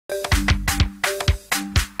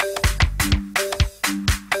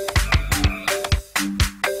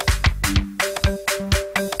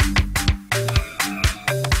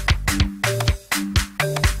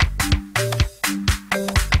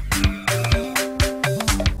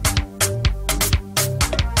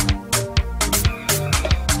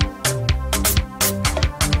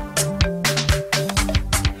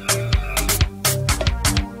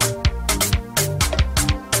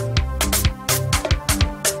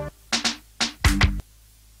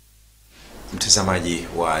mtazamaji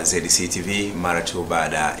wa Zctv, mara tu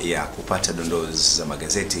baada ya kupata dondoo za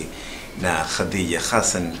magazeti na Khadija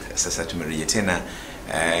Hassan, sasa tumerejea tena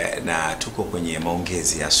na tuko kwenye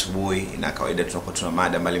maongezi ya asubuhi, na kawaida tunakuwa tuna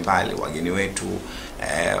mada mbalimbali. Wageni wetu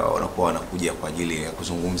wanakuwa wanakuja kwa ajili ya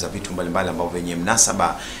kuzungumza vitu mbalimbali ambavyo vyenye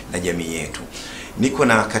mnasaba na jamii yetu. Niko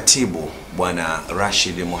na katibu bwana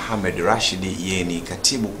Rashid Mohamed Rashid, yeye ni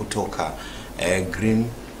katibu kutoka Green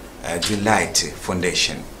Light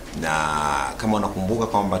Foundation, na kama unakumbuka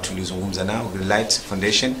kwamba tulizungumza nao Green Light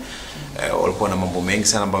Foundation, walikuwa na mambo mengi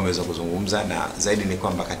sana ambayo wameweza kuzungumza, na zaidi ni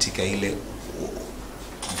kwamba katika ile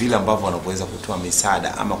vile ambavyo wanaweza kutoa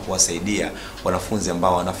misaada ama kuwasaidia wanafunzi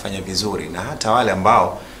ambao wanafanya vizuri na hata wale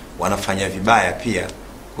ambao wanafanya vibaya pia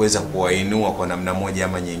kuweza kuwainua kwa namna moja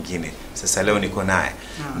ama nyingine. Sasa leo niko naye.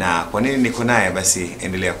 Na kwa nini niko naye? Basi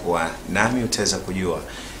endelea kuwa nami utaweza kujua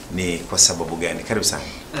ni kwa sababu gani. Karibu sana.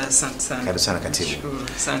 Asante sana. Karibu sana katibu.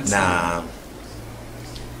 Asante sana.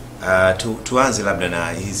 Na tuanze labda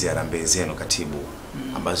na hizi harambee zenu katibu,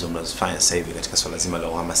 ambazo mnazifanya sasa hivi katika swala zima la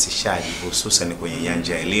uhamasishaji, hususan kwenye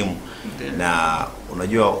nyanja ya elimu. Na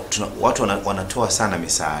unajua watu wanatoa sana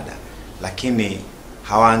misaada, lakini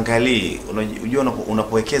hawaangalii. Unajua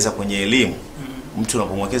unapowekeza kwenye elimu, mtu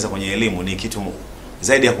unapomwekeza kwenye elimu ni kitu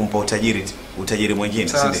zaidi ya kumpa utajiri mwingine,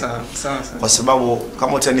 si ndio? Kwa sababu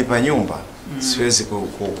kama utanipa nyumba, siwezi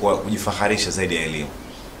kujifaharisha zaidi ya elimu.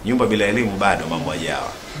 Nyumba bila elimu bado mambo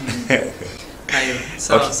hayajawa. Hayo,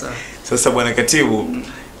 sawa sawa. Sasa bwana katibu,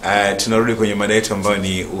 tunarudi kwenye mada yetu ambayo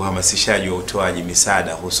ni uhamasishaji wa utoaji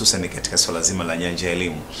misaada, hususan katika swala zima la nyanja ya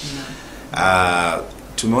elimu.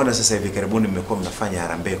 Tumeona sasa hivi karibuni mmekuwa mnafanya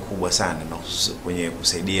harambee kubwa sana na kwenye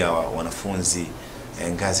kusaidia wanafunzi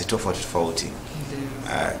ngazi tofauti tofauti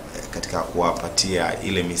katika kuwapatia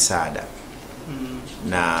ile misaada.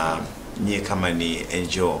 Na nyie kama ni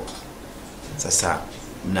NGO, sasa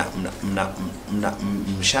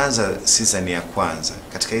mshaanza season ya kwanza.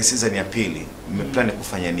 Katika hii season ya pili mmeplan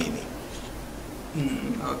kufanya nini?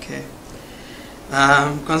 Okay.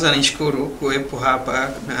 Kwanza nishukuru kuwepo hapa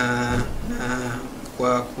na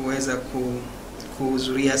kwa kuweza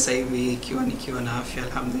kuhudhuria sasa hivi nikiwa na afya,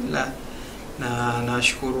 alhamdulillah. Na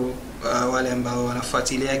nashukuru wale ambao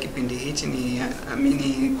wanafuatilia kipindi hichi, ni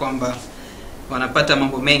amini kwamba wanapata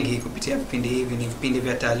mambo mengi kupitia vipindi hivi. Ni vipindi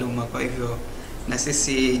vya taaluma, kwa hivyo na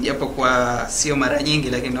sisi japo kwa sio mara nyingi,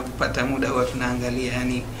 lakini tunapopata muda huwa tunaangalia.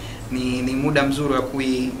 Yani ni muda mzuri wa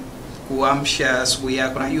kuamsha asubuhi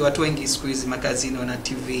yako. Najua watu wengi siku hizi makazini wana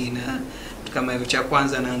TV na kama hivyo, cha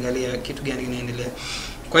kwanza naangalia kitu gani kinaendelea.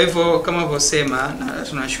 Kwa hivyo kama ulivyosema,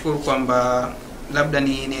 tunashukuru kwamba labda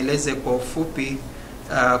nieleze kwa ufupi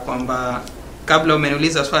kwamba kabla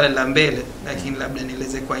umeniuliza swala la mbele, lakini labda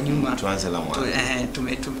nieleze kwa nyuma tuanze la mwanzo.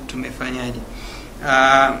 Tumefanyaje?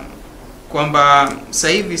 Kwamba sasa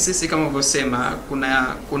hivi sisi kama ulivyosema,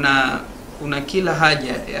 kuna kila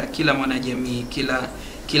haja ya kila mwanajamii,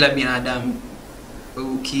 kila binadamu,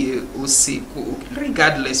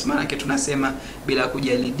 regardless, maana tunasema bila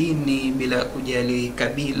kujali dini, bila kujali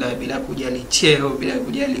kabila, bila kujali cheo, bila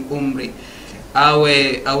kujali umri,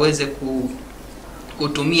 aweze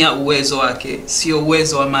kutumia uwezo wake, sio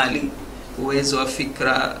uwezo wa mali, uwezo wa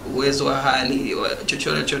fikra, uwezo wa hali,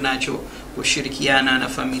 chochote nacho, kushirikiana na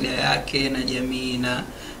familia yake na jamii, na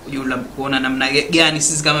ujumla kuona namna gani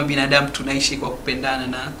sisi kama binadamu tunaishi kwa kupendana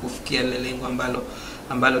na kufikia lile lengo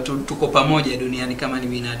ambalo tuko pamoja duniani kama ni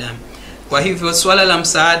binadamu. Kwa hivyo swala la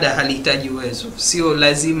msaada halihitaji uwezo. Sio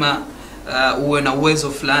lazima uwe na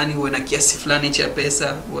uwezo fulani, uwe na kiasi fulani cha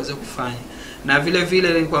pesa uweze kufanya. Na vile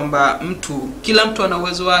vile ni kwamba kila mtu ana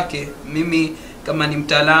uwezo wake. Mimi kama ni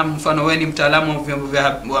mtaalamu, mfano wewe ni mtaalamu wa vyombo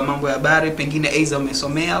wa mambo ya habari, pengine aidha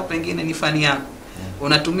umesomea au pengine ni fani yako.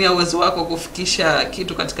 Unatumia uwezo wako kufikisha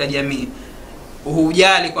kitu katika jamii.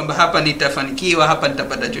 Hujali kwamba hapa nitafanikiwa, hapa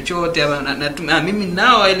nitapata chochote, mimi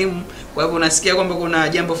nao elimu, kwa hivyo unasikia kwamba kuna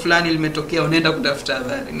jambo fulani limetokea, unaenda kutafuta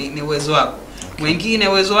habari. Ni uwezo wako. Mwingine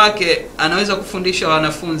uwezo wake anaweza kufundisha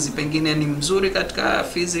wanafunzi, pengine ni mzuri katika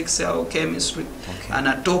physics au chemistry.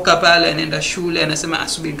 Anatoka pale, anaenda shule, anasema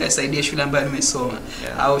asubiri nikasaidie shule ambayo nimesoma,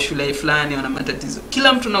 au shule fulani wana matatizo.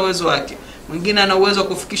 Kila mtu na uwezo wake. Mwingine ana uwezo wa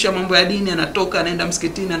kufikisha mambo ya dini, anatoka anaenda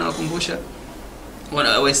msikitini, anawakumbusha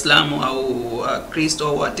Waislamu au Kristo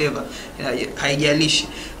au whatever, haijalishi.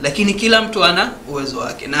 Lakini kila mtu ana uwezo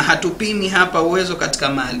wake, na hatupimi hapa uwezo katika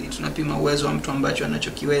mali. Tunapima uwezo wa mtu ambacho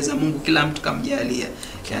anachokiweza. Mungu kila mtu kamjalia.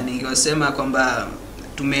 Yani wasema kwamba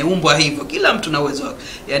tumeumbwa hivyo, kila mtu na uwezo wake.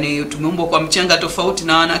 Yani tumeumbwa kwa mchanga tofauti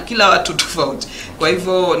na kila watu tofauti. Kwa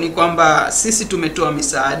hivyo ni kwamba sisi tumetoa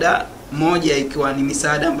misaada, moja ikiwa ni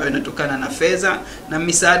misaada ambayo inatokana na fedha, na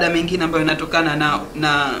misaada mingine ambayo inatokana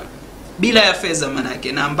na bila ya fedha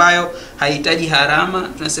manake, na ambayo haihitaji harama,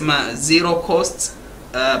 tunasema zero cost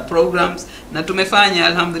programs. Na tumefanya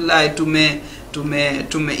alhamdulillah,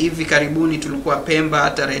 tume hivi karibuni tulikuwa Pemba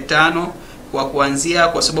tarehe 5 kwa kuanzia,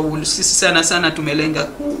 kwa sababu sisi sana tumelenga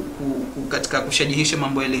katika kushajihisha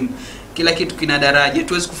mambo ya elimu. Kila kitu kina daraja,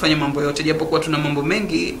 tuwezi kufanya mambo yote, japokuwa tuna mambo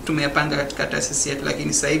mengi tumeyapanga katika taasisi yetu,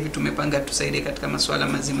 lakini sasa hivi tumepanga tusaidie katika masuala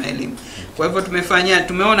mazima ya elimu. Kwa hivyo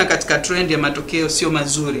tumeona katika trend ya matokeo sio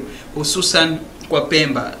mazuri, hususan kwa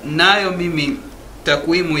Pemba. Nayo mimi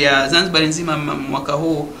takwimu ya Zanzibar nzima mwaka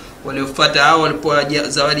huu waliofuata hao walipoa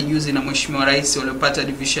zawadi juzi na Mheshimiwa Rais, waliopata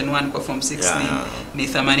division 1 kwa form 6 ni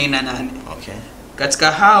 88. Okay.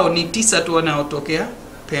 Katika hao ni 9 tu wanaotokea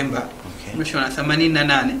Pemba. Okay. Mheshimiwa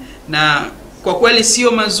 88. Na kwa kweli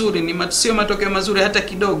sio mazuri, sio matokeo mazuri hata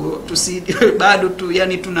kidogo. Bado tu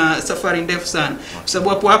yani tuna safari ndefu sana. Kwa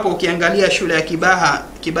sababu hapo ukiangalia shule ya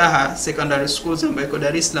Kibaha Secondary Schools ambayo iko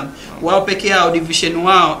Dar es Salaam, wao pekee yao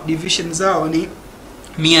division zao ni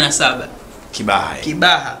 107.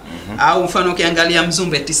 Kibaha. Au mfano ukiangalia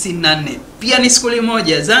Mzumbe 94. Pia ni skuli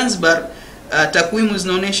moja Zanzibar. Takwimu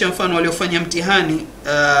zinaonyesha mfano waliofanya mtihani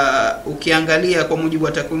ukiangalia kwa mujibu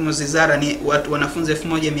wa takwimu za wizara ni wanafunzi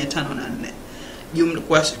 1504 jumla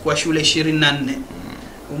kwa shule 24.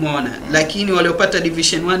 Umeona? Lakini waliopata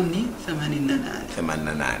division 1 ni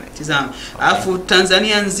 88. Tazama. Alafu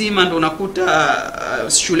Tanzania nzima ndo unakuta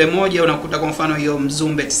shule moja unakuta kwa mfano hiyo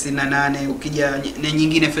Mzumbe 98, ukija na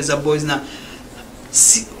nyingine Feza Boys na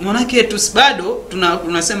manake bado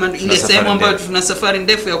tunasema ile sehemu ambayo tuna safari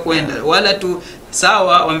ndefu ya kwenda. Wala tu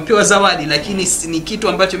sawa wamepewa zawadi, lakini ni kitu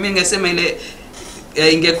ambacho mimi ningesema ile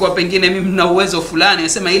ingekuwa pengine mimi na uwezo fulani,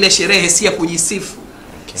 nasema ile sherehe si ya kujisifu.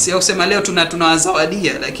 Sio kusema leo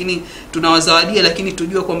tunawazawadia, lakini tunawazawadia lakini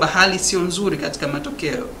tujue kwamba hali sio nzuri katika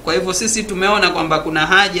matokeo. Kwa hivyo sisi tumeona kwamba kuna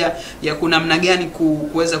haja ya kuna namna gani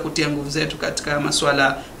kuweza kutia nguvu zetu katika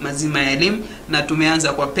masuala mazima ya elimu, na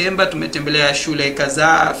tumeanza kwa Pemba. Tumetembelea shule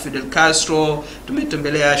kadhaa, Fidel Castro,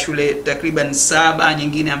 tumetembelea shule takriban 7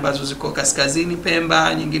 nyingine ambazo ziko kaskazini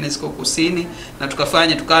Pemba, nyingine ziko kusini, na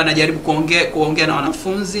tukawa najaribu kuongea na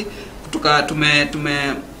wanafunzi.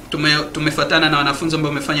 Tumefuatana na wanafunzi ambao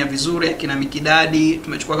wamefanya vizuri, akina Mikidadi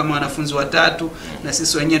tumechukua kama wanafunzi 3, na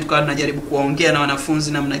sisi wenyewe tukawa tunajaribu kuongea na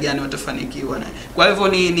wanafunzi namna gani watafanikiwa. Kwa hivyo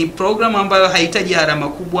ni program ambayo haihitaji harama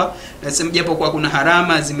kubwa, nasema japo kwa kuna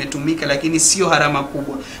harama zimetumika, lakini sio harama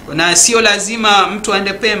kubwa. Na sio lazima mtu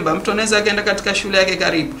aende Pemba, mtu anaweza kaenda katika shule yake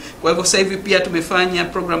karibu. Kwa hivyo sasa hivi pia tumefanya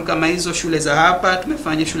program kama hizo shule za hapa,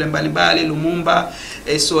 tumefanya shule mbalimbali Lumumba,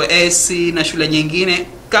 SOS na shule nyingine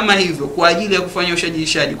kama hivyo kwa ajili ya kufanya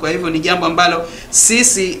ushajihishaji. Kwa hivyo ni jambo ambalo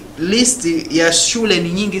sisi listi ya shule ni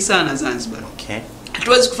nyingi sana Zanzibar. Okay.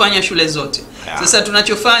 Hatuwezi kufanya shule zote. Sasa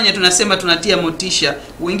tunachofanya tunasema tunatia motisha,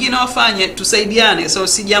 wengine wafanye, tusaidiane. So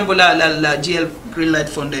si jambo la GL Greenlight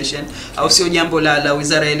Foundation au sio jambo la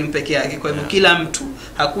Wizara ya Elimu peke yake. Kwa hivyo kila mtu,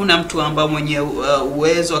 hakuna mtu ambao mwenye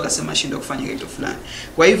uwezo akasema shindo kufanya kitu fulani.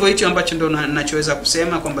 Kwa hivyo hicho ambacho ndo ninachoweza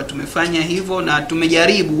kusema kwamba tumefanya hivyo, na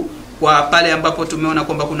tumejaribu kwa pale ambapo tumeona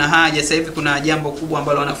kwamba kuna haja. Sasa hivi kuna jambo kubwa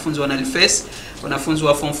ambalo wanafunzi wanaliface. Wanafunzi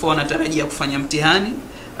wa form 4 wanatarajia kufanya mtihani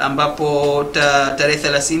ambapo tarehe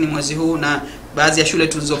 30 mwezi huu, na baadhi ya shule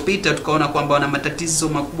tulizopita tukaona kwamba wana matatizo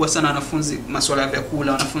makubwa sana wanafunzi masuala ya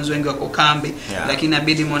vyakula. Wanafunzi wengi wako kambi, lakini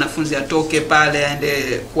inabidi mwanafunzi atoke pale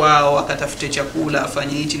aende kwao akatafute chakula,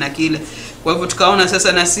 afanye hichi na kile. Kwa hivyo tukaona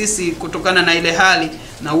sasa na sisi kutokana na ile hali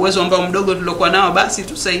na uwezo ambao mdogo tuliokuwa nao, basi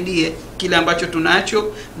tusaidie kile ambacho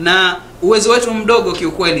tunacho, na uwezo wetu mdogo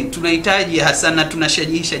kiukweli tunahitaji hasa, na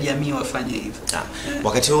tunashajihisha jamii wafanye hivyo.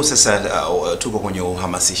 Wakati huu sasa tuko kwenye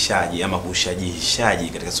uhamasishaji ama kushajihishaji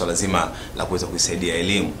katika swala zima la kuweza kuisaidia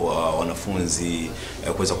elimu kwa wanafunzi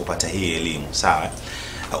kuweza kupata hii elimu. Sawa.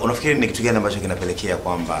 Unafikiri ni kitu gani ambacho kinapelekea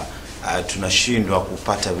kwamba tunashindwa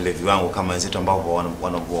kupata vile viwango kama wenzetu ambao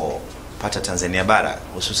wanapata Tanzania bara,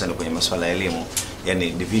 hususan kwenye masuala ya elimu, yani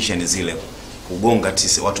division zile kugonga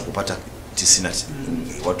watu kupata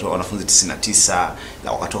 90, wanafunzi 99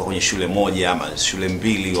 na wakatoka kwenye shule moja ama shule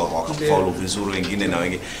mbili wakafaulu vizuri wengine na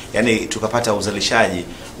wengine, yani tukapata uzalishaji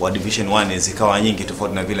wa division 1 zikawa nyingi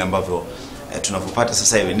tofauti na vile ambavyo tunapopata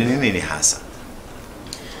sasa hivi. Nini hasa?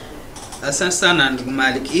 Asante sana ndugu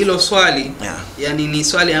Malik. Hilo swali yani ni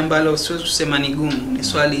swali ambalo siwezi kusema ni gumu, ni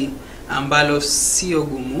swali ambalo sio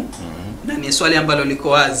gumu, na ni swali ambalo liko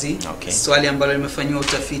wazi. Swali ambalo limefanywa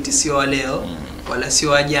utafiti, sio wa leo wala sio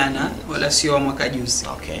wa jana wala sio wa mwaka juzi.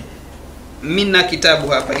 Mimi na kitabu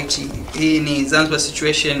hapa hichi, hii ni Zanzibar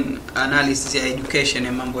Situation Analysis ya Education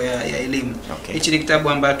ya mambo ya elimu. Hichi ni kitabu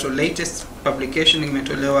ambacho latest publication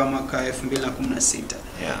kimetolewa mwaka 2016.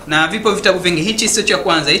 Na vipo vitabu vingi, hichi sio cha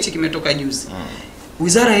kwanza, hichi kimetoka juzi.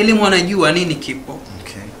 Wizara ya Elimu wanajua nini kipo.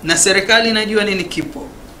 Okay. Na serikali inajua nini kipo.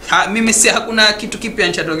 Mimi hakuna kitu kipya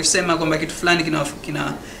ninachosema kwamba kitu fulani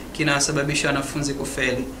kinasababisha wanafunzi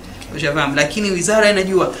kufeli. Ushafahamu? Lakini wizara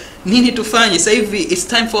inajua nini tufanye. Sasa hivi it's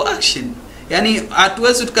time for action. Yaani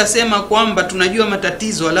hatuwezi tukasema kwamba tunajua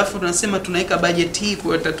matatizo alafu tunasema tunaweka budget hii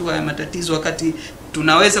kutatua ya matatizo wakati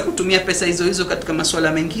tunaweza kutumia pesa hizo katika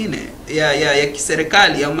masuala mengine ya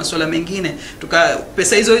kiserikali au masuala mengine.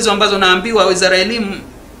 Pesa hizo ambazo naambiwa Wizara ya Elimu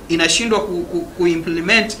inashindwa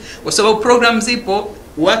kuimplement kwa sababu program zipo,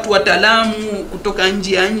 watu wataalamu kutoka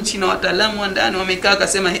nje ya nchi na wataalamu wa ndani wamekaa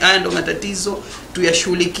kasema haya ndo matatizo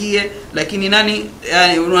tuyashughulikie, lakini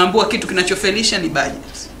unaambiwa kitu kinachofelisha ni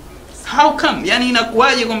budget. How come? Yani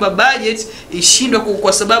inakuwaje kwamba budget ishindwe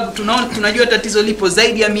kwa sababu tunajua tatizo lipo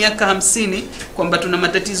zaidi ya miaka 50 kwamba tuna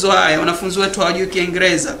matatizo haya, wanafunzi wetu hawajui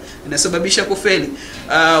Kiingereza inasababisha kufeli.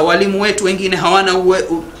 Walimu wetu wengine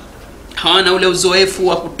hawana ule uzoefu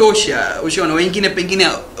wa kutosha, ushaona, wengine pengine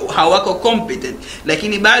hawako competent,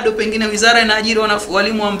 lakini bado pengine wizara inaajiri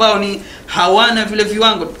walimu ambao hawana vile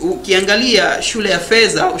viwango. Ukiangalia shule ya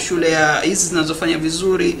Fedha au shule ya hizi zinazofanya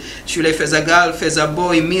vizuri, shule ya Fedha Girl, Fedha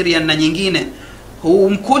Boy, Miriam na nyingine,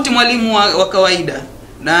 mkuti mwalimu wa kawaida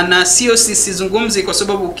na sio sizungumzi kwa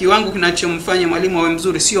sababu kiwango kinachomfanya mwalimu awe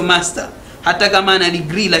mzuri sio master, hata kama ana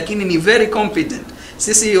degree lakini ni very competent.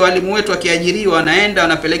 Sisi walimu wetu wakiajiriwa wanaenda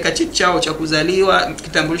wanapeleka cheti chao cha kuzaliwa,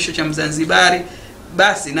 kitambulisho cha Mzanzibari,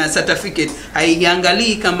 basi na certificate,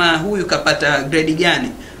 haiangalii kama huyu kapata grade gani.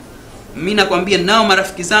 Mimi nakwambia nao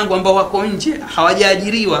marafiki zangu ambao wako nje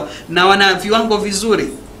hawajaajiriwa na wana viwango vizuri.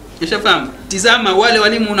 Ushafahamu? Tizama wale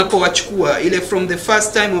walimu unapowachukua ile from the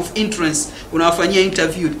first time of entrance unawafanyia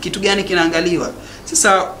interview, kitu gani kinaangaliwa?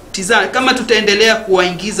 Sasa tizama kama tutaendelea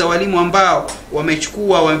kuwaingiza walimu ambao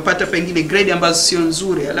wamepata pengine grade ambazo sio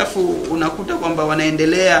nzuri, alafu unakuta kwamba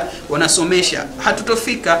wanaendelea wanasomesha,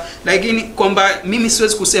 hatutofika. Lakini kwamba mimi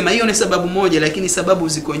siwezi kusema hiyo ni sababu moja, lakini sababu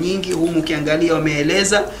ziko nyingi. Humu ukiangalia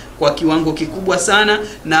wameeleza kwa kiwango kikubwa sana,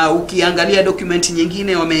 na ukiangalia document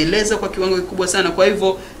nyingine wameeleza kwa kiwango kikubwa sana. Kwa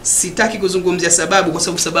hivyo sitaki kuzungumzia sababu kwa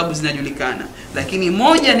sababu sababu zinajulikana, lakini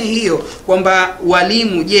moja ni hiyo kwamba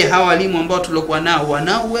walimu, hawa walimu ambao tulokuwa nao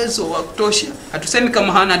wana uwezo wa kutosha. Hatusemi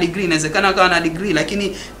kama hawana degree, inawezekana akawa na degree,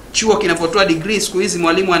 lakini chuo kinapotoa degree siku hizi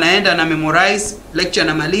mwalimu anaenda na memorize lecture,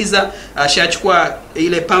 anamaliza, ashachukua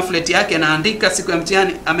ile pamphlet yake anaandika, siku ya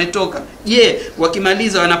mtihani ametoka.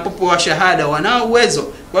 Wakimaliza wanapopoa shahada, wana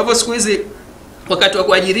uwezo. Kwa hivyo siku hizi wakati wa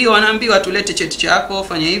kuajiriwa wanaambiwa tulete cheti chako,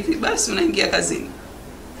 fanya hivi, basi unaingia kazini.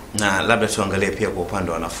 Na labda tuangalie pia kwa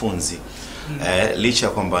upande wa wanafunzi. Licha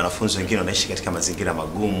kwamba wanafunzi wengine wanaishi katika mazingira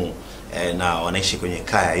magumu na wanaishi kwenye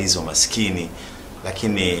kaya hizo maskini,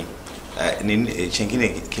 lakini chengine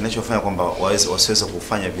kinachofanya kwamba wasiweze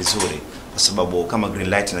kufanya vizuri kwa sababu kama Green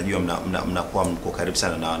Light najua mnakuwa mko karibu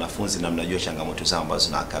sana na wanafunzi na mnajua changamoto zao ambazo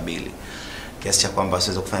zinawakabili kiasi cha kwamba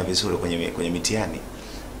wasiweze kufanya vizuri kwenye mitihani.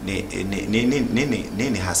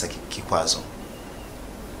 Nini hasa kikwazo?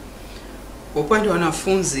 Upande wa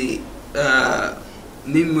wanafunzi,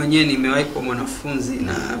 mimi mwenyewe nimewahi kuwa mwanafunzi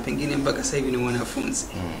na pengine mpaka sasa hivi ni mwanafunzi.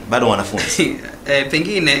 Bado mwanafunzi?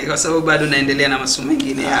 Pengine kwa sababu bado naendelea na masomo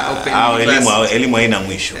mengine ya open. Elimu haina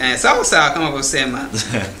mwisho. Sawa kama unavyosema.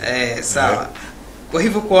 Sawa. Kwa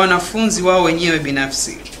hivyo kwa wanafunzi wao wenyewe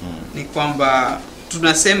binafsi ni kwamba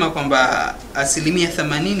tunasema kwamba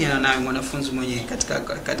 80% anayo mwanafunzi mwenyewe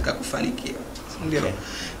katika kufanikiwa. Ndio. Okay.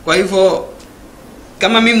 Kwa hivyo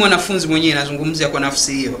kama mimi mwanafunzi mwenyewe nazungumzia kwa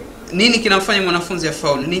nafsi hiyo, nini kinamfanya mwanafunzi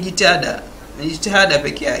afaulu? Ni jitihada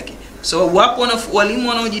peke yake. So wapo walimu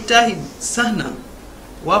wanaojitahidi sana.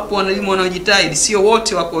 Wapo walimu wanaojitahidi, sio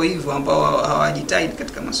wote wako hivyo ambao hawajitahidi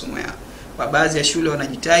katika masomo yao. Kwa baadhi ya shule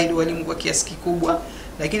wanajitahidi walimu kwa kiasi kikubwa,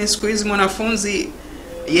 lakini siku hizi mwanafunzi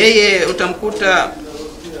yeye utamkuta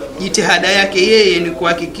jitihada yake yeye ni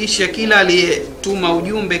kuhakikisha kila aliyetuma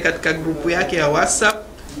ujumbe katika grupu yake ya WhatsApp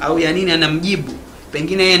au ya nini anamjibu.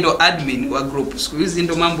 Pengine yeye ndo admin wa group. Siku hizi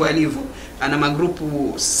ndo mambo yalivyo. Ana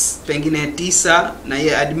magrupu pengine 9 na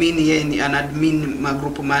yeye admin, yeye ana admin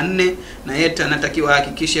magrupu 4 na yeye anatakiwa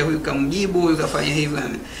hakikisha huyu kamjibu, huyu kafanya hivyo.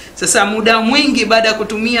 Sasa muda mwingi baada ya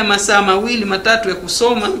kutumia masaa 2-3 ya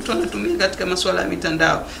kusoma, mtu anatumia katika masuala ya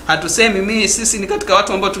mitandao. Hatusemi sisi ni katika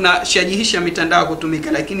watu ambao tunashajihisha mitandao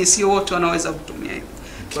kutumika, lakini sio wote wanaweza kutumia hivyo.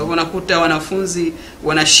 Kwa hivyo unakuta wanafunzi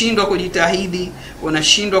wanashindwa kujitahidi,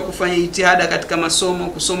 wanashindwa kufanya jitihada katika masomo,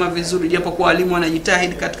 kusoma vizuri, japo kwa walimu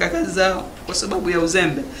wanajitahidi katika kazi zao, kwa sababu ya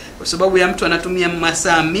uzembe. Kwa sababu ya mtu anatumia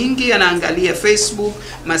masaa mingi anaangalia Facebook,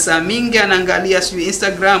 masaa mingi anaangalia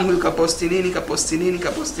Instagram, huyu kaposti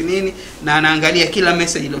nini na anaangalia kila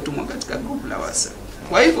message iliyotumwa katika group la WhatsApp.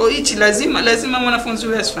 Kwa hivyo hichi lazima mwanafunzi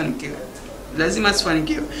huyo asifanikiwe. lazima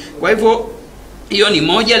asifanikiwe. Kwa hivyo hiyo ni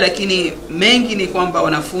moja, lakini mengi ni kwamba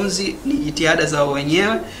wanafunzi ni jitihada zao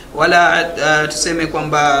wenyewe, wala tuseme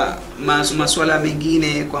kwamba masuala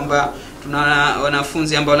mengine kwamba tuna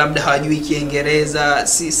wanafunzi ambao labda hawajui Kiingereza.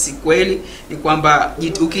 Si kweli, ni kwamba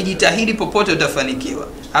ukijitahidi popote utafanikiwa.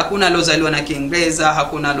 Hakuna alozaliwa na Kiingereza,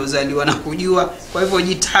 hakuna alozaliwa na kujua. Kwa hivyo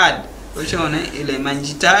jitihad, unaona ile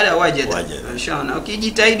manjitahada wajada, unaona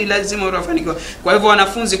ukijitahidi lazima utafanikiwa. Kwa hivyo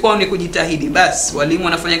wanafunzi kwao ni kujitahidi basi. Walimu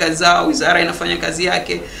wanafanya kazi zao, wizara inafanya kazi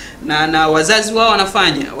yake, na wazazi wao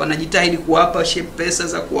wanajitahidi kuwapa pesa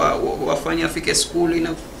za kuwafanya afike skuli na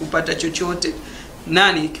kupata chochote.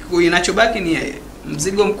 Nani inachobaki ni yeye.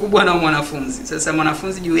 Mzigo mkubwa na mwanafunzi. Sasa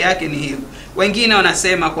mwanafunzi juu yake ni hivyo. Wengine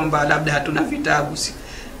wanasema kwamba labda hatuna vitabu.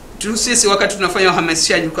 Sisi wakati tunafanya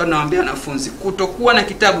uhamasishaji kwa tunawaambia wanafunzi kutokuwa na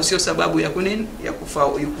kitabu sio sababu ya kunini ya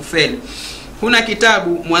kufeli. Huna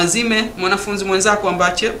kitabu, mwazime mwanafunzi mwenzako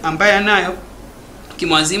ambaye anayo.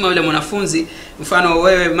 Kimwazima yule mwanafunzi, mfano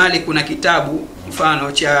wewe mali kuna kitabu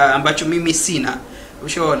mfano cha ambacho mimi sina.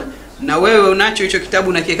 Ushaona? Na wewe unacho hicho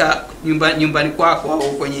kitabu nakiweka nyumbani kwako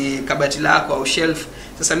au kwenye kabati lako au shelf.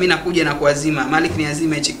 Sasa mimi nakuja na kuazima, Malik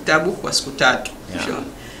niazime hicho kitabu kwa siku 3. Ushaona?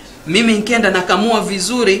 Mimi nikienda nakamua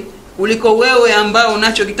vizuri kuliko wewe ambao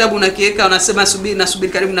unacho kitabu nakiweka unasema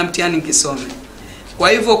nasubiri karibu na mtihani nikisome. Kwa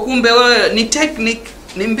hivyo kumbe wewe ni technique,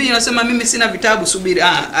 ni mbinu. Unasema mimi sina vitabu, subiri.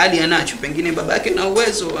 Ali anacho, pengine babake na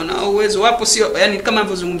uwezo wapo, sio yani kama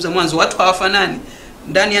nilivyozungumza mwanzo, watu hawafanani.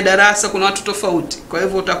 Ndani ya darasa kuna watu tofauti. Kwa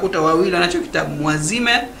hivyo utakuta wawili wanacho kitabu,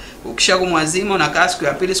 mwazime. Ukishakumwazima unakaa siku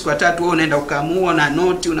ya pili, siku ya 3 wewe unaenda ukamua na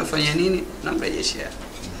noti, unafanya nini, unamrejeshea.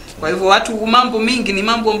 Kwa hivyo watu, mambo mingi ni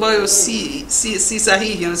mambo ambayo si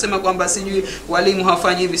sahihi. Anasema kwamba sijui walimu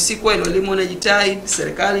hawafanyi hivi. Si kweli, walimu wanajitahidi,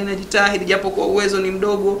 serikali inajitahidi japo kwa uwezo ni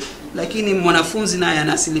mdogo, lakini mwanafunzi naye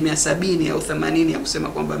ana 70 au 80 ya kusema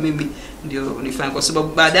kwamba mimi ndio nifanye, kwa sababu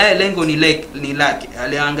baadaye lengo ni lake.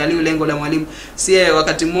 Aliangalia lengo la mwalimu.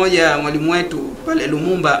 Wakati mmoja mwalimu wetu pale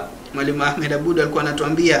Lumumba, mwalimu Ahmed Abud alikuwa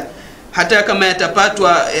anatuambia hata kama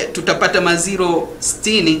yatapatwa tutapata maziro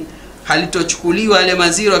 60, halitochukuliwa yale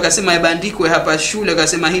maziro, akasema yabandikwe hapa shule,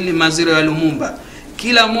 akasema hili maziro ya Lumumba,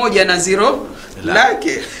 kila moja na zero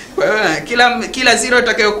lake. Kwa hiyo kila zero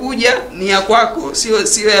itakayokuja ni ya kwako,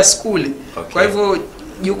 sio ya skuli. Okay. Kwa hivyo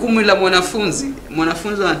jukumu la mwanafunzi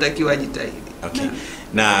anatakiwa ajitahidi. Okay.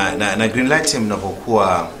 Na Greenlight,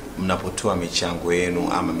 mnapotoa michango yenu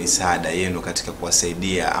ama misaada yenu katika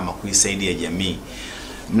kuwasaidia ama kuisaidia jamii,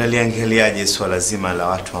 mnaliangaliaje swala zima la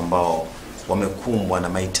watu ambao wamekumbwa na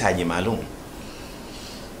mahitaji maalum?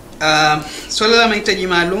 Swala la mahitaji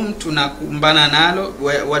maalum tunakumbana nalo.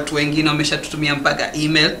 Watu wengine wameshatutumia mpaka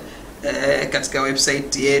email katika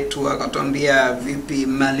website yetu, wakatuambia vipi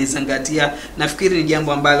malizangatia. Nafikiri ni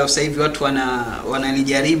jambo ambalo sasa hivi watu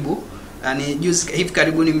wananijaribu. Yani hivi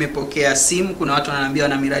karibuni nimepokea simu, kuna watu wananiambia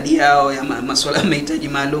wana miradi yao ya masuala ya mahitaji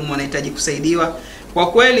maalum, wanahitaji kusaidiwa.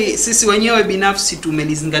 Kwa kweli sisi wenyewe binafsi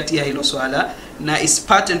tumelizingatia hilo swala, na is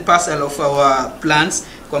part and parcel of our plans,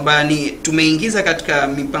 kwamba tumeingiza katika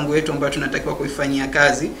mipango yetu ambayo tunatakiwa kuifanyia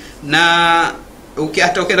kazi. Na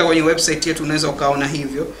hata ukienda kwenye website yetu unaweza ukaona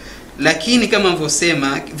hivyo. Lakini kama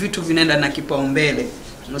nilivyosema, vitu vinaenda na kipaumbele.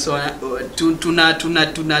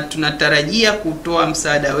 Tunatarajia kutoa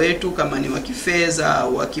msaada wetu kama ni wa kifedha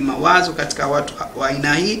au wa kimawazo katika watu wa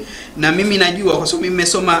aina hii. Na mimi najua kwa sababu mimi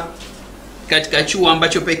nimesoma katika chuo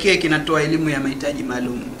ambacho pekee kinatoa elimu ya mahitaji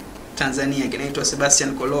maalum Tanzania, kinaitwa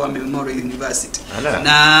Sebastian Koloa Memorial University.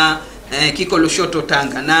 Na kiko Lushoto,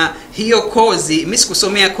 Tanga. Na hiyo kozi, mimi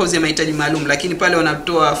sikusomea kozi ya mahitaji maalum, lakini pale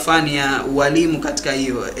wanatoa fani ya ualimu katika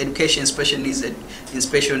hiyo education special needs, in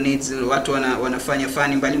special needs. Watu wanafanya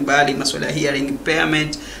fani mbalimbali, masuala ya hearing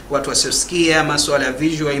impairment, watu wasiosikia, masuala ya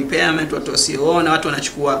visual impairment, watu wasioona, watu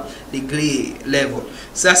wanachukua degree level.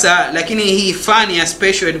 Sasa lakini hii fani ya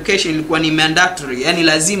special education ilikuwa ni mandatory, yani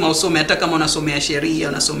lazima usome, hata kama unasomea sheria,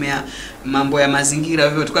 unasomea mambo ya mazingira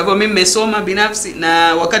vyote. Kwa hivyo mimi nimesoma binafsi,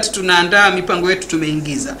 na wakati tunaandaa mipango yetu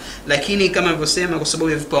tumeingiza. Lakini kama nilivyosema, kwa sababu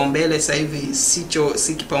ya vipaumbele sasa hivi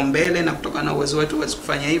si kipaumbele, na kutokana na uwezo wetu huwezi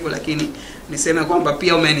kufanya hivyo. Lakini niseme kwamba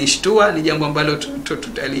pia umenishtua, ni jambo ambalo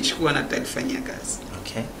tutalichukua na tutalifanyia kazi.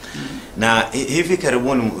 Okay. Na hivi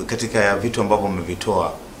karibuni katika vitu ambavyo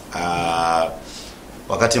mmevitoa,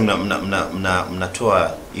 wakati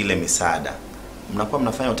mnatoa ile misaada, mnakuwa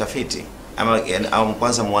mnafanya utafiti au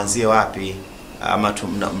kwanza muanzie wapi, ama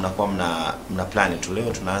mnakuwa mna plani tu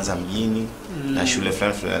leo tunaanza mjini na shule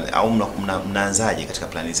fulani au mnaanzaje katika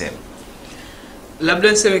plani zenu?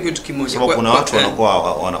 Labda niseme kitu kimoja. Sababu kuna watu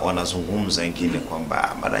wanakuwa wanazungumza wengine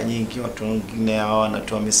kwamba mara nyingi watu wengine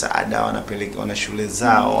wanatoa misaada, wanapeleka shule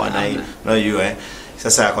zao, unajua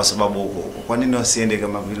Sasa kwa sababu kwa nini wasiende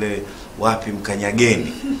kama vile wapi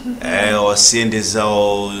Mkanyageni? Wasiende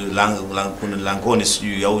zao Langoni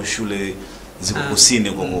sijui au shule ziko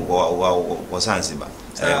kusini kwa Zanzibar.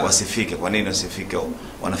 Wasifike. Kwa nini wasifike?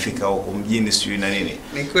 Wanafika huko mjini sijui na nini.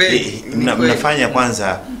 Ni kweli. Mnafanya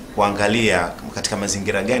kwanza kuangalia katika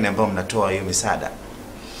mazingira gani ambayo mnatoa hiyo misaada?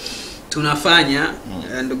 Tunafanya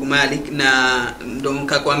ndugu Malik, na ndo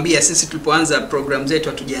nikakwambia sisi tulipoanza program zetu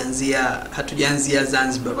hatujaanzia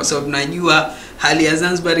Zanzibar kwa sababu tunajua hali ya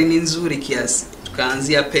Zanzibar ni nzuri kiasi.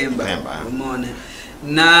 Tukaanzia Pemba. Umeona?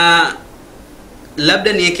 Na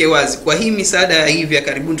labda niweke wazi kwa hii misaada ya hivi ya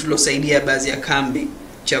karibuni tulosaidia baadhi ya kambi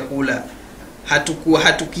chakula,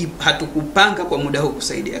 hatukupanga kwa muda huu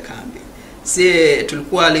kusaidia kambi.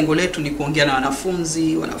 Tulikuwa lengo letu ni kuongea na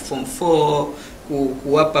wanafunzi wana form 4,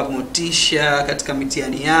 kuwapa motisha katika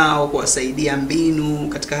mitihani yao, kuwasaidia mbinu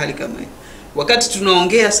katika hali kama hiyo. Wakati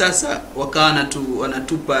tunaongea sasa, wakawa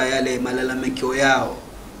wanatupa yale malalamiko yao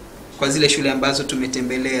kwa zile shule ambazo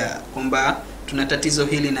tumetembelea kwamba tuna tatizo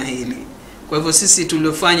hili na hili. Kwa hivyo sisi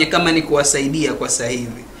tuliofanya kama ni kuwasaidia kwa sasa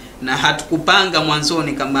hivi, na hatukupanga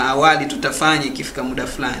mwanzoni kama awali tutafanya ikifika muda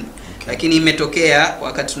fulani. Lakini imetokea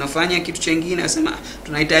wakati tunafanya kitu kingine nasema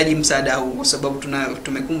tunahitaji msaada huu kwa sababu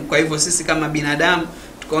tumekumbuka. Kwa hivyo sisi kama binadamu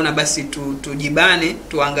tukaona basi tujibane,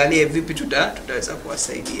 tuangalie vipi tutaweza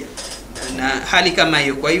kuwasaidia na hali kama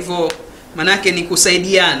hiyo. Kwa hivyo manake ni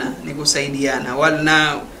kusaidiana,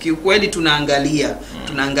 na kiukweli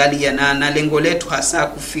tunaangalia na lengo letu hasa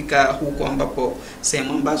kufika huko ambapo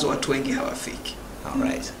sehemu ambazo watu wengi hawafiki.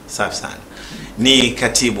 Alright, safi sana. Ni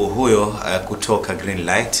katibu huyo kutoka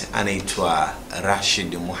Greenlight, anaitwa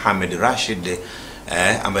Rashid Muhammad Rashid,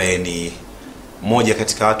 ambaye ni mmoja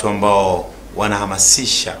katika watu ambao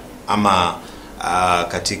wanahamasisha ama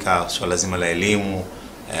katika swala zima la elimu,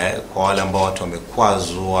 kwa wale ambao watu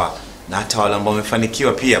wamekwazwa na hata wale ambao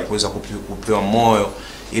wamefanikiwa pia kuweza kupewa moyo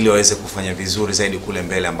ili waweze kufanya vizuri zaidi kule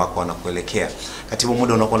mbele ambako wanakuelekea. Katibu,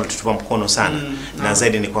 muda unakuwa unatutupa mkono sana. Na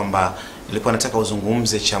zaidi ni kwamba nilikuwa nataka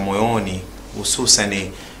uzungumze cha moyoni,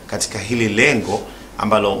 hususan katika hili lengo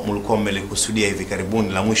ambalo mlikuwa mmelikusudia hivi karibuni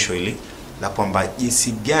la mwisho hili la kwamba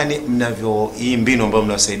jinsi gani hii mbinu ambayo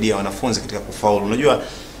mnawasaidia wanafunzi katika kufaulu. Unajua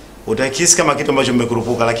utakisi kama kitu ambacho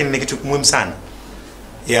mmekurupuka, lakini ni kitu muhimu sana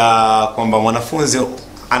ya kwamba mwanafunzi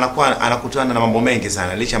anakutana na mambo mengi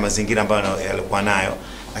sana licha ya mazingira ambayo yalikuwa nayo,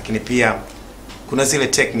 lakini pia kuna zile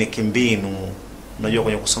technique, mbinu. Unajua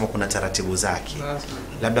kwenye kusoma kuna taratibu zake.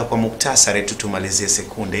 Labda kwa muktasari tu tumalizie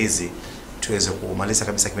sekunde hizi tuweze kumaliza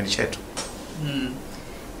kabisa kipindi chetu.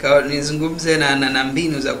 Kwa nizungumze na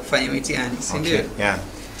mbinu za kufanya mitihani, si ndio? Okay, yeah.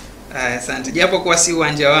 Asante. Japo kwa si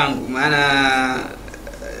uwanja wangu, maana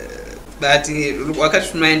wakati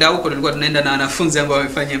tunaenda huko tulikuwa tunaenda na wanafunzi ambao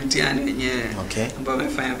wamefanya mtihani wenyewe, ambao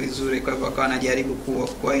wamefanya vizuri. Kwa hivyo wakawa wanajaribu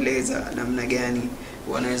kuwaeleza namna gani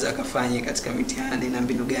wanaweza kufanya katika mitihani na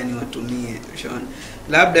mbinu gani watumie.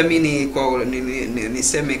 Labda mimi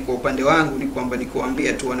niseme kwa upande wangu ni kwamba ni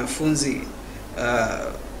kuambia tu wanafunzi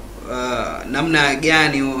namna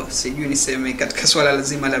gani, sijui niseme katika swala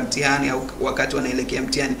lazima la mtihani au wakati wanaelekea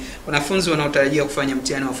mtihani. Wanafunzi wanaotarajia kufanya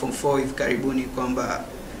mtihani wa form 4 hivi karibuni, kwamba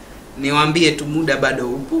niwaambie tu muda bado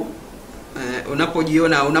upo.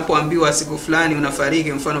 Unapoambiwa siku fulani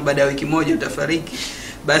unafariki, mfano baada ya wiki moja utafariki,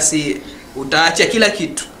 basi utaacha kila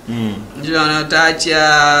kitu. Ndio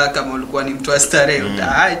utaacha, kama ulikuwa ni mtu wa starehe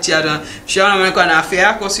utaacha. Shaona umekuwa na afya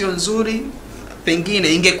yako sio nzuri,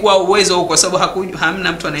 pengine ingekuwa uwezo huko, kwa sababu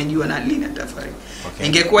hamna mtu anayejua na lini atafariki.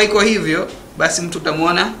 Ingekuwa iko hivyo, basi mtu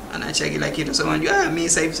utamuona anaacha kila kitu. Sasa unajua mimi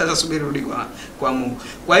sasa hivi sasa subiri rudi kwa Mungu.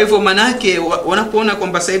 Kwa hivyo manake wanapoona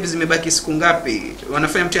kwamba sasa hivi zimebaki siku ngapi,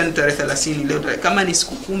 wanafanya mtihani tarehe 30 leo, kama ni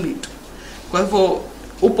siku 10 tu. Kwa hivyo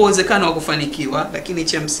upo uwezekano wa kufanikiwa, lakini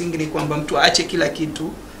cha msingi ni kwamba mtu aache kila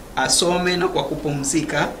kitu, asome na kwa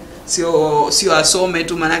kupumzika. Sio asome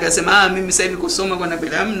tu maana akasema mimi sasa hivi kusoma kwa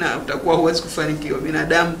bila hamna, utakuwa huwezi kufanikiwa.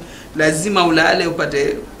 Binadamu lazima ulale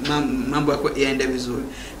upate mambo yaende vizuri.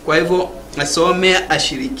 Kwa hivyo asome,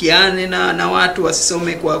 ashirikiane na watu,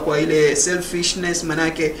 asisome kwa ile selfishness,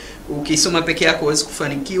 manake ukisoma peke yako huwezi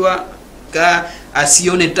kufanikiwa.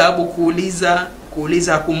 Asione tabu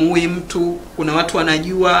kuuliza kumuui mtu, kuna watu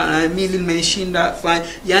wanajua na mimi nimeshinda.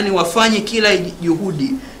 Yani wafanye kila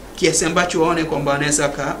juhudi kiasi ambacho waone kwamba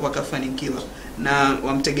wanaweza wakafanikiwa, na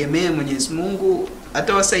wamtegemee Mwenyezi Mungu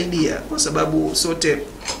atawasaidia, kwa sababu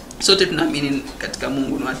sote tunaamini katika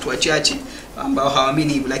Mungu. Na watu wachache ambao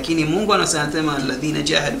hawaamini hivyo, lakini Mungu anasema alladhina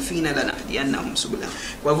jahadu fina lanahdiyannahum subula.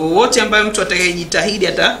 Kwa hivyo wote ambao mtu atakayejitahidi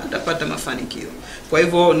atapata mafanikio. Kwa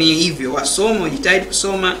hivyo ni hivyo, wasome, jitahidi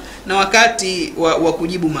kusoma, na wakati wa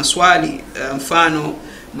kujibu maswali, mfano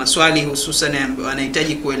maswali hususan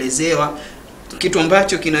wanahitaji kuelezewa, kitu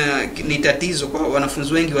ambacho ni tatizo kwa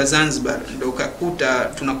wanafunzi wengi wa Zanzibar. Ndio ukakuta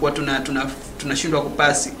tunakuwa tunashindwa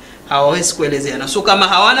kupasi, hawawezi kuelezea, na so kama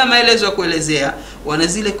hawana maelezo ya kuelezea, wana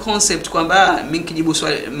zile concept kwamba mimi nikijibu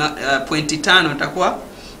swali pointi 5 nitakuwa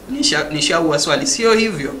nishaua swali. Sio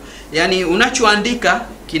hivyo, yani unachoandika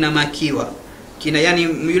kinamakiwa, yani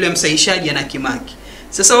yule msahishaji anakimaki.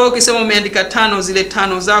 Sasa wewe ukisema umeandika 5, zile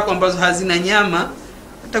 5 zako ambazo hazina nyama,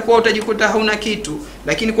 utakuwa utajikuta hauna kitu.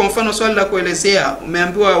 Lakini kwa mfano swali la kuelezea,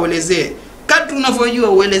 umeambiwa uelezee, kadri unavyojua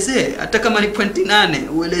uelezee, hata kama ni pointi 8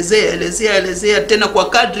 uelezee, elezea tena kwa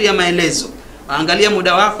kadri ya maelezo. Angalia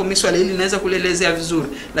muda wako, mimi swali hili naweza kulielezea vizuri.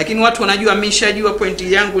 Lakini watu wanajua ameshajua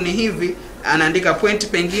pointi yangu ni hivi, anaandika pointi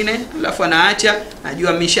pengine alafu anaacha, najua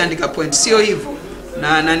ameshaandika pointi. Sio hivyo.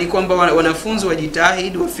 Na ni kwamba wanafunzi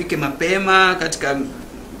wajitahidi wafike mapema katika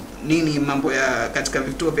mambo ya katika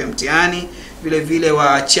vituo vya mtihani, vile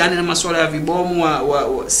waachane na masuala ya vibomu,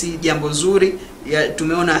 si jambo zuri.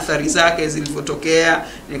 Tumeona athari zake zilivyotokea,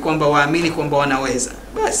 ni kwamba waamini kwamba wanaweza.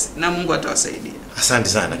 Basi na Mungu atawasaidia. Asante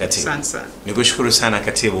sana katibu. Asante sana. Nikushukuru sana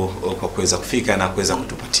katibu kwa kuweza kufika na kuweza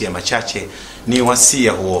kutupatia machache. Ni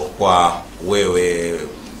wasia huo kwa wewe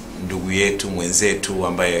ndugu yetu mwenzetu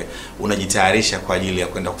ambaye unajitayarisha kwa ajili ya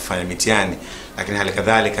kwenda kufanya mitihani, lakini hali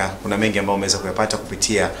kadhalika kuna mengi ambayo umeweza kuyapata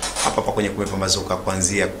kupitia hapa kwenye Kumepambazuka,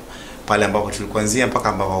 kuanzia pale ambapo tulikuanzia mpaka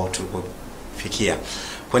ambapo tulipofikia.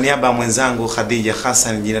 Kwa niaba ya mwenzangu Khadija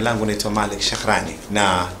Hassan, jina langu naitwa Malik Shakrani,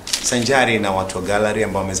 na sanjari na watu wa gallery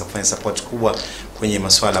ambao wameweza kufanya support kubwa kwenye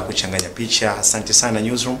masuala ya kuchanganya picha. Asante sana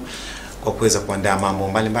Newsroom kwa kuweza kuandaa mambo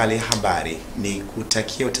mbalimbali ya habari. Ni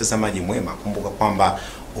kutakia utazamaji mwema. Kumbuka kwamba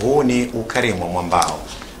huu ni ukarimu wa mwambao.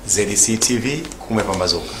 Zctv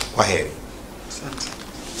Kumepambazuka. Kwa heri. Asante.